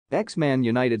Ex-Man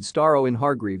United star Owen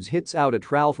Hargreaves hits out at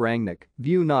Ralf Rangnick,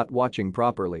 view not watching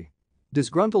properly.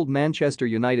 Disgruntled Manchester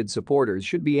United supporters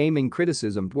should be aiming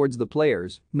criticism towards the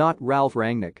players, not Ralf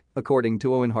Rangnick, according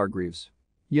to Owen Hargreaves.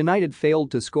 United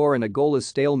failed to score in a goalless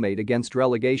stalemate against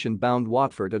relegation-bound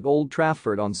Watford at Old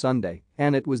Trafford on Sunday,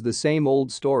 and it was the same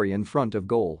old story in front of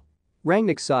goal.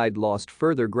 Rangnick's side lost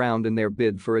further ground in their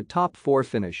bid for a top-4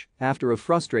 finish after a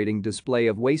frustrating display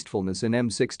of wastefulness in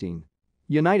M16.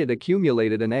 United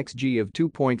accumulated an XG of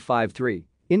 2.53,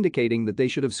 indicating that they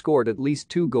should have scored at least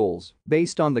 2 goals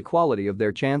based on the quality of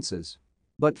their chances.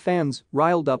 But fans,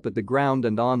 riled up at the ground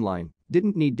and online,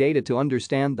 didn't need data to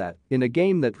understand that, in a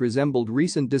game that resembled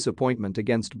recent disappointment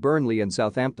against Burnley and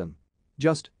Southampton.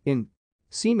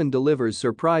 Seaman delivers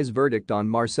surprise verdict on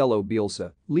Marcelo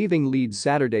Bielsa, leaving Leeds.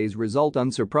 Saturday's result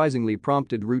unsurprisingly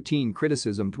prompted routine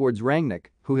criticism towards Rangnick,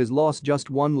 who has lost just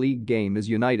 1 league game as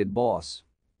United boss.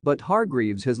 But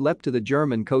Hargreaves has leapt to the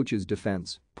German coach's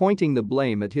defense, pointing the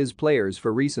blame at his players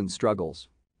for recent struggles.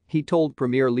 He told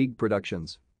Premier League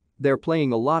Productions, "They're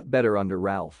playing a lot better under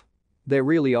Ralf. They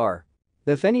really are.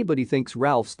 If anybody thinks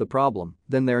Ralf's the problem,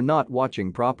 then they're not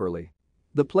watching properly.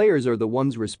 The players are the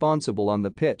ones responsible on the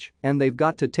pitch, and they've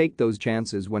got to take those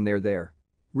chances when they're there."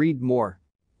 Read more.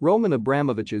 Roman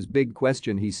Abramovich's big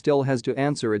question he still has to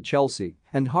answer at Chelsea,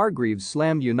 and Hargreaves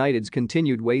slammed United's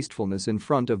continued wastefulness in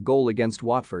front of goal against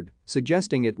Watford,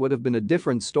 suggesting it would have been a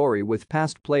different story with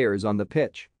past players on the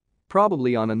pitch.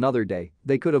 Probably on another day,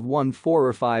 they could have won 4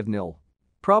 or 5-0.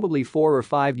 Probably 4 or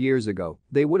 5 years ago,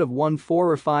 they would have won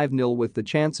 4 or 5-0 with the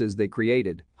chances they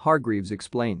created, Hargreaves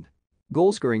explained.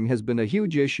 Goalscoring has been a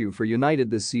huge issue for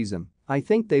United this season. I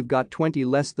think they've got 20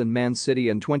 less than Man City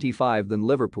and 25 than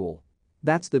Liverpool.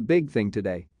 That's the big thing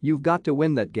today, you've got to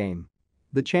win that game.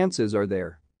 The chances are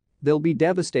there. They'll be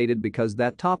devastated because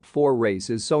that top 4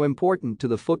 race is so important to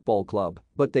the football club,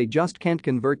 but they just can't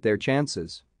convert their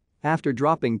chances. After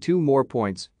dropping 2 more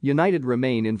points, United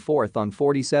remain in 4th on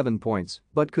 47 points,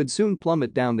 but could soon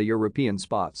plummet down the European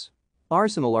spots.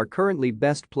 Arsenal are currently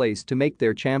best placed to make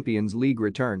their Champions League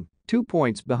return, 2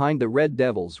 points behind the Red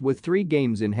Devils with 3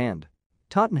 games in hand.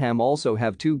 Tottenham also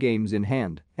have 2 games in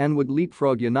hand and would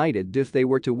leapfrog United if they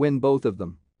were to win both of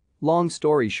them. Long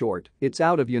story short, it's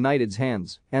out of United's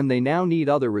hands, and they now need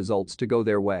other results to go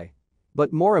their way.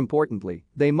 But more importantly,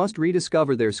 they must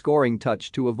rediscover their scoring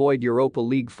touch to avoid Europa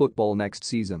League football next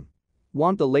season.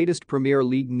 Want the latest Premier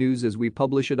League news as we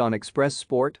publish it on Express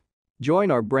Sport? Join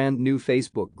our brand new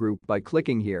Facebook group by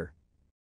clicking here.